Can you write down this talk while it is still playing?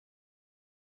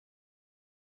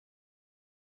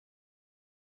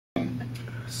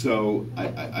So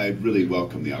I really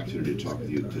welcome the opportunity to talk with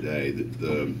you today.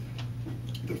 The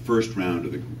first round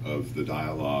of the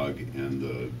dialogue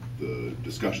and the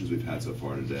discussions we've had so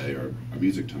far today are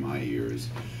music to my ears.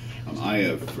 I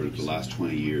have, for the last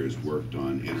 20 years, worked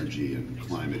on energy and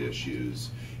climate issues,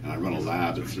 and I run a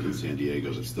lab in San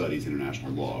Diego that studies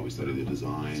international law. We study the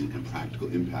design and practical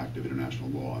impact of international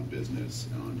law on business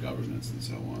and on governments and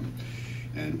so on.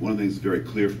 And one of the things that's very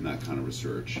clear from that kind of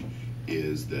research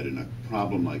is that in a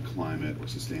problem like climate or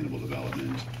sustainable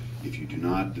development, if you do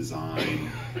not design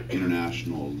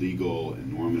international legal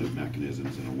and normative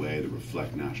mechanisms in a way that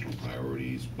reflect national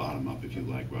priorities, bottom up if you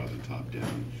like, rather than top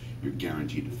down, you're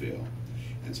guaranteed to fail.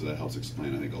 And so that helps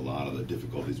explain, I think, a lot of the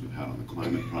difficulties we've had on the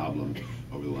climate problem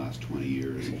over the last 20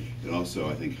 years. It also,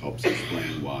 I think, helps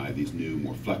explain why these new,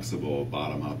 more flexible,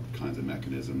 bottom-up kinds of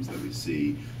mechanisms that we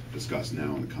see discussed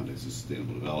now in the context of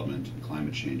sustainable development and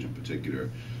climate change in particular,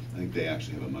 I think they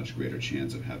actually have a much greater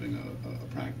chance of having a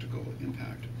practical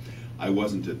impact. I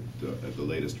wasn't at the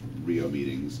latest Rio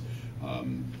meetings,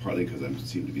 partly because I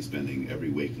seem to be spending every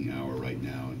waking hour right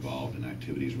now involved in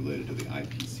activities related to the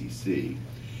IPCC.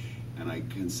 And I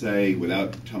can say,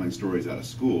 without telling stories out of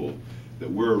school, that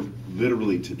we're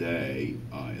literally today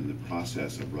in the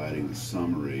process of writing the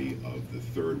summary of the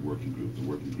third working group, the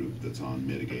working group that's on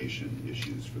mitigation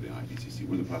issues for the IPCC.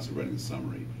 We're in the process of writing the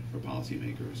summary for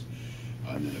policymakers,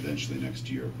 and then eventually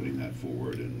next year putting that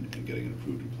forward and getting it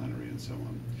approved in plenary and so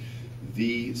on.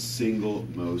 The single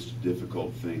most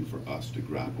difficult thing for us to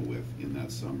grapple with in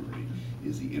that summary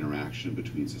is the interaction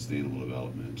between sustainable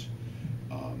development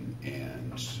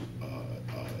and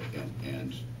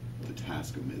the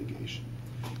task of mitigation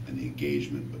and the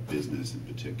engagement of business in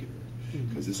particular,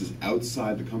 because this is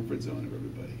outside the comfort zone of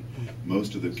everybody.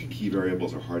 Most of the key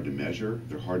variables are hard to measure.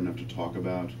 They're hard enough to talk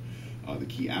about. The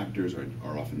key actors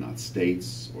are often not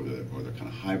states, or they're kind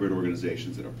of hybrid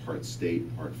organizations that are part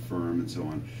state, part firm, and so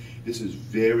on. This is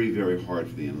very, very hard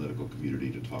for the analytical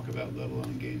community to talk about, let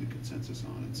alone gain a consensus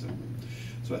on, and so on.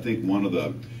 So I think one of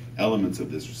the elements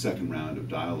of this second round of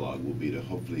dialogue will be to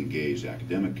hopefully engage the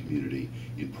academic community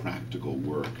in practical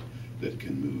work that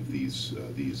can move these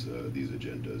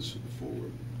agendas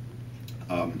forward.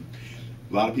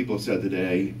 A lot of people have said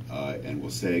today, and will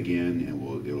say again,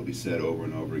 and it will be said over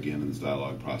and over again in this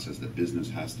dialogue process, that business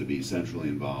has to be centrally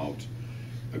involved.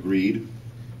 Agreed.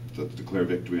 So let's declare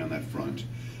victory on that front.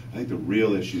 I think the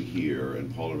real issue here,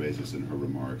 and Paula raised this in her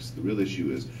remarks, the real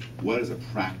issue is, what as a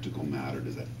practical matter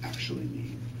does that actually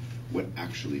mean? What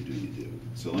actually do you do?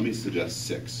 So let me suggest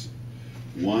 6.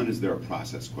 One is there are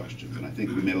process questions, and I think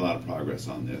we made a lot of progress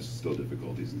on this, still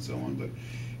difficulties and so on, but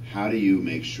how do you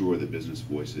make sure that business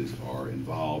voices are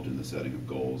involved in the setting of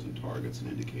goals and targets and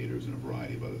indicators and a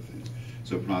variety of other things?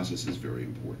 So process is very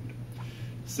important.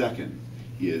 Second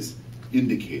is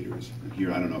indicators. And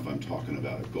here I don't know if I'm talking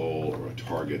about a goal or a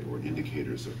target or an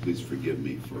indicator, so please forgive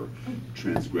me for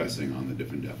transgressing on the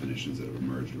different definitions that have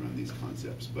emerged around these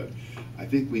concepts. But I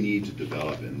think we need to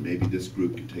develop, and maybe this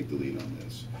group can take the lead on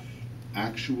this,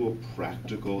 actual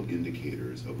practical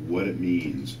indicators of what it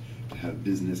means to have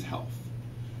business health,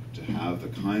 to have the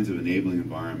kinds of enabling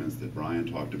environments that Brian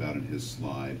talked about in his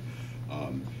slide.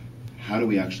 How do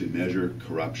we actually measure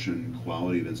corruption,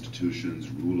 quality of institutions,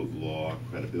 rule of law,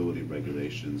 credibility of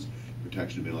regulations,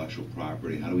 protection of intellectual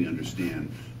property? How do we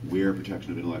understand where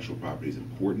protection of intellectual property is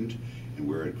important and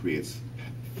where it creates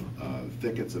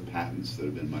thickets of patents that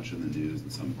have been much in the news in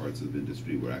some parts of the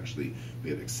industry where actually we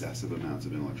have excessive amounts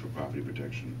of intellectual property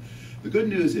protection? The good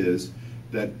news is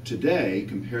that today,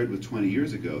 compared with 20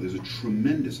 years ago, there's a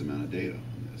tremendous amount of data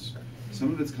on this.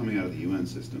 Some of it's coming out of the UN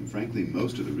system. Frankly,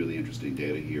 most of the really interesting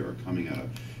data here are coming out of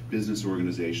business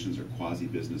organizations or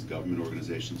quasi-business government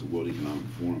organizations. The World Economic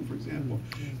Forum, for example,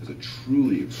 has a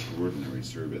truly extraordinary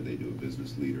survey they do of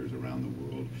business leaders around the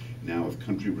world, now with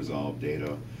country-resolved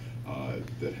data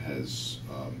that has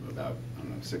about, I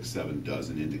don't know, 6, 7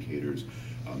 dozen indicators,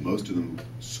 most of them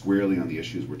squarely on the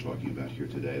issues we're talking about here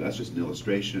today. That's just an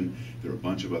illustration. There are a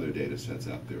bunch of other data sets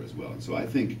out there as well. And so I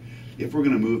think if we're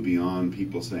going to move beyond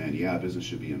people saying, yeah, business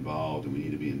should be involved, and we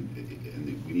need to be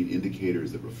and we need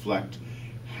indicators that reflect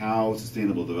how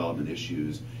sustainable development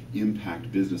issues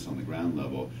impact business on the ground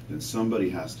level, then somebody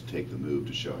has to take the move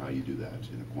to show how you do that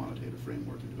in a quantitative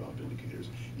framework and develop indicators.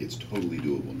 It's totally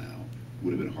doable now.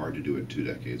 Would have been hard to do it 2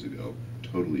 decades ago.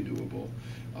 Totally doable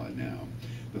now.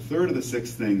 The third of the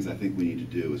 6 things I think we need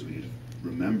to do is we need to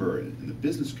remember in the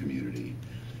business community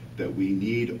that we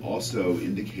need also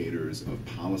indicators of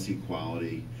policy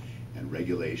quality and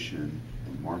regulation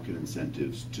and market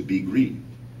incentives to be green,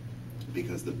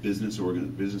 because the business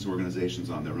organizations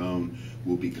on their own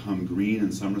will become green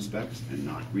in some respects and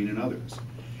not green in others.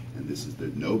 and this is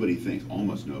that nobody thinks,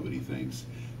 almost nobody thinks,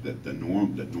 that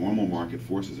normal market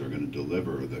forces are going to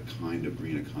deliver the kind of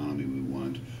green economy we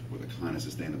want, or the kind of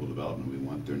sustainable development we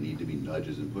want. There need to be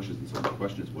nudges and pushes, and so the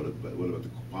question is, what about the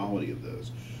quality of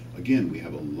those? Again, we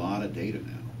have a lot of data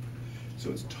now, so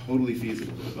it's totally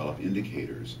feasible to develop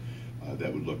indicators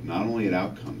that would look not only at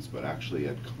outcomes, but actually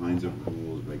at kinds of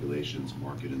rules, regulations,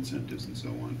 market incentives, and so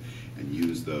on, and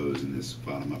use those in this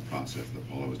bottom-up process that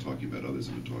Paula was talking about, others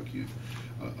have been talking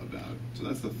about. So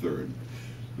that's the third.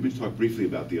 Let me just talk briefly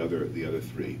about the other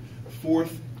three.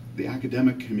 Fourth, the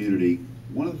academic community.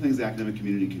 One of the things the academic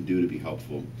community can do to be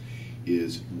helpful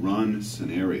is run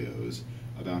scenarios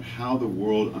about how the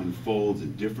world unfolds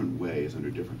in different ways under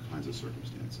different kinds of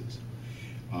circumstances.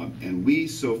 And we,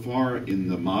 so far in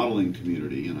the modeling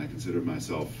community, and I consider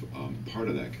myself part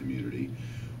of that community,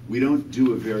 we don't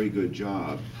do a very good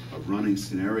job of running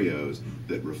scenarios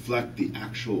that reflect the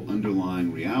actual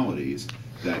underlying realities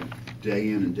that day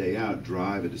in and day out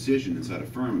drive a decision inside a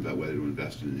firm about whether to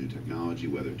invest in a new technology,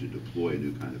 whether to deploy a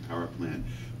new kind of power plant,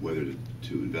 whether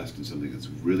to invest in something that's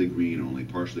really green or only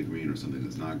partially green, or something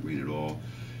that's not green at all.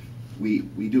 We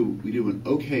do an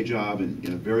okay job in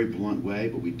a very blunt way,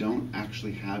 but we don't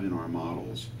actually have in our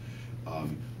models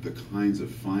the kinds of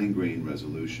fine-grained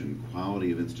resolution,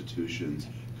 quality of institutions,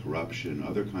 corruption,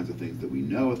 other kinds of things that we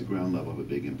know at the ground level have a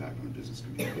big impact on the business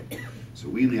community. So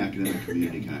we in the academic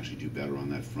community can actually do better on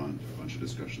that front. There are a bunch of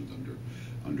discussions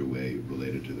underway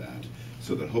related to that,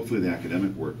 so that hopefully the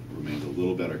academic work remains a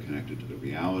little better connected to the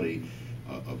reality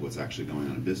of what's actually going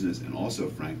on in business, and also,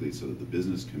 frankly, so that the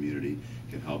business community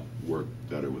can help work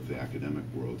better with the academic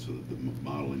world, so that the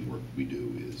modeling work we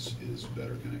do is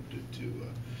better connected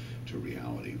to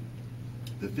reality.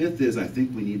 The fifth is, I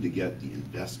think we need to get the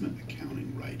investment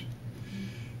accounting right.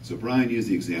 So Brian used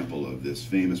the example of this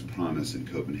famous promise in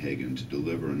Copenhagen to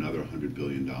deliver another $100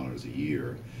 billion a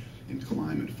year in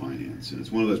climate finance. And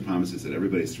it's one of those promises that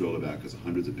everybody's thrilled about because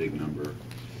 100's a big number.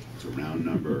 It's a round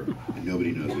number, and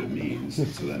nobody knows what it means,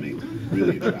 so that makes it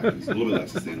really attractive. It's a little bit like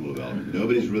sustainable development.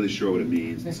 Nobody's really sure what it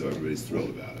means, and so everybody's thrilled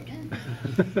about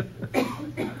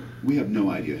it. We have no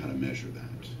idea how to measure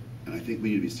that, and I think we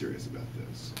need to be serious about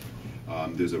this.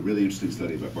 There's a really interesting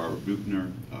study by Barbara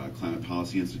Buchner, Climate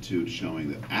Policy Institute, showing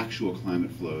that actual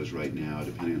climate flows right now,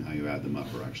 depending on how you add them up,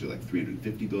 are actually like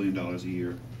 $350 billion a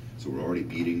year, so we're already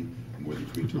beating more than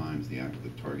 3 times the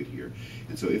target here.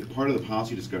 And so if part of the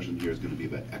policy discussion here is going to be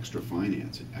about extra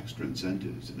finance and extra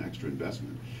incentives and extra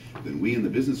investment, then we in the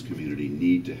business community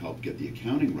need to help get the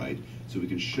accounting right so we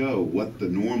can show what the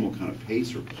normal kind of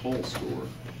pace or pulse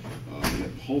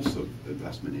of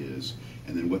investment is,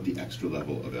 and then what the extra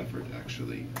level of effort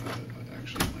actually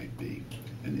might be.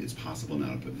 And it's possible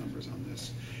now to put numbers on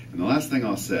this. And the last thing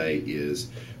I'll say is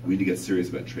we need to get serious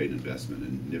about trade and investment,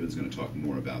 and Niven's going to talk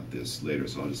more about this later,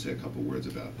 so I'll just say a couple words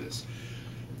about this.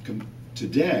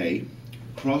 Today,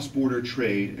 cross-border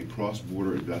trade and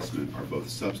cross-border investment are both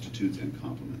substitutes and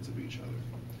complements of each other.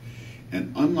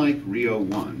 And unlike Rio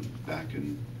 1 back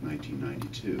in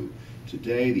 1992,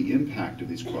 today the impact of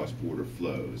these cross-border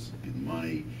flows in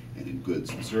money and in goods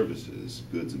and services,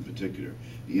 goods in particular,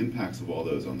 the impacts of all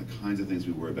those on the kinds of things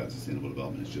we worry about in sustainable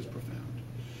development is just profound.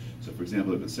 So for example,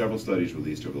 there have been several studies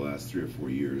released over the last 3 or 4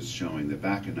 years showing that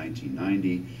back in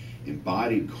 1990,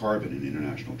 embodied carbon in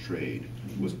international trade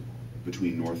was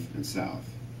between North and South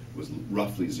was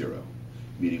roughly 0,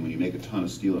 meaning when you make a ton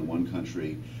of steel in one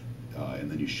country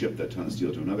and then you ship that ton of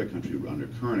steel to another country, under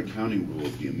current accounting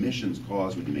rules, the emissions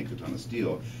caused when you make the ton of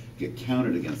steel get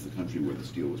counted against the country where the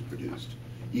steel was produced,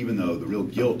 even though the real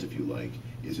guilt, if you like,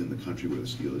 is in the country where the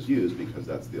steel is used, because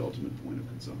that's the ultimate point of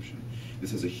consumption.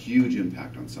 This has a huge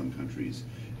impact on some countries'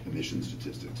 emission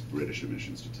statistics, British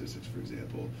emission statistics, for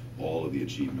example. All of the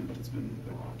achievement that's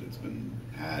been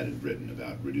had in Britain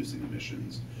about reducing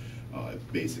emissions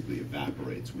basically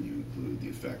evaporates when you include the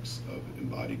effects of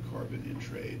embodied carbon in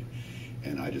trade.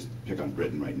 And I just pick on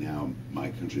Britain right now. My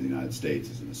country, the United States,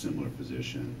 is in a similar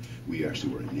position. We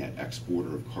actually were a net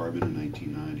exporter of carbon in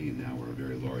 1990, and now we're a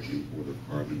very large importer of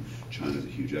carbon. China's a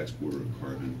huge exporter of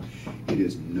carbon. It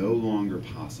is no longer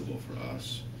possible for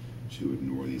us to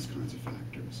ignore these kinds of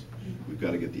factors. We've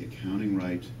got to get the accounting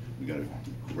right. We've got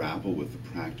to grapple with the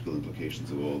practical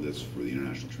implications of all this for the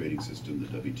international trading system,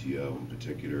 the WTO in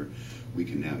particular. We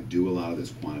can now do a lot of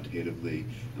this quantitatively.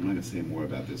 I'm not going to say more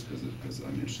about this because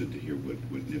I'm interested to hear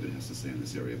what Niven has to say in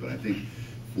this area, but I think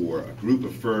for a group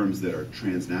of firms that are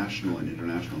transnational and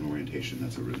international in orientation,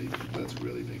 that's a really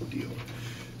big deal.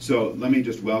 So let me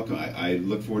just welcome, I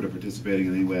look forward to participating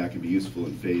in any way I can be useful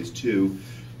in phase 2.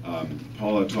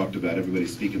 Paula talked about everybody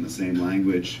speaking the same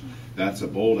language. That's a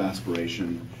bold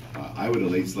aspiration. I would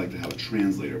at least like to have a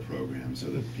translator program so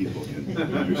that people can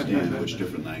understand which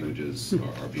different languages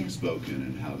are being spoken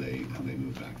and how they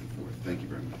move back and forth. Thank you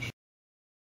very much.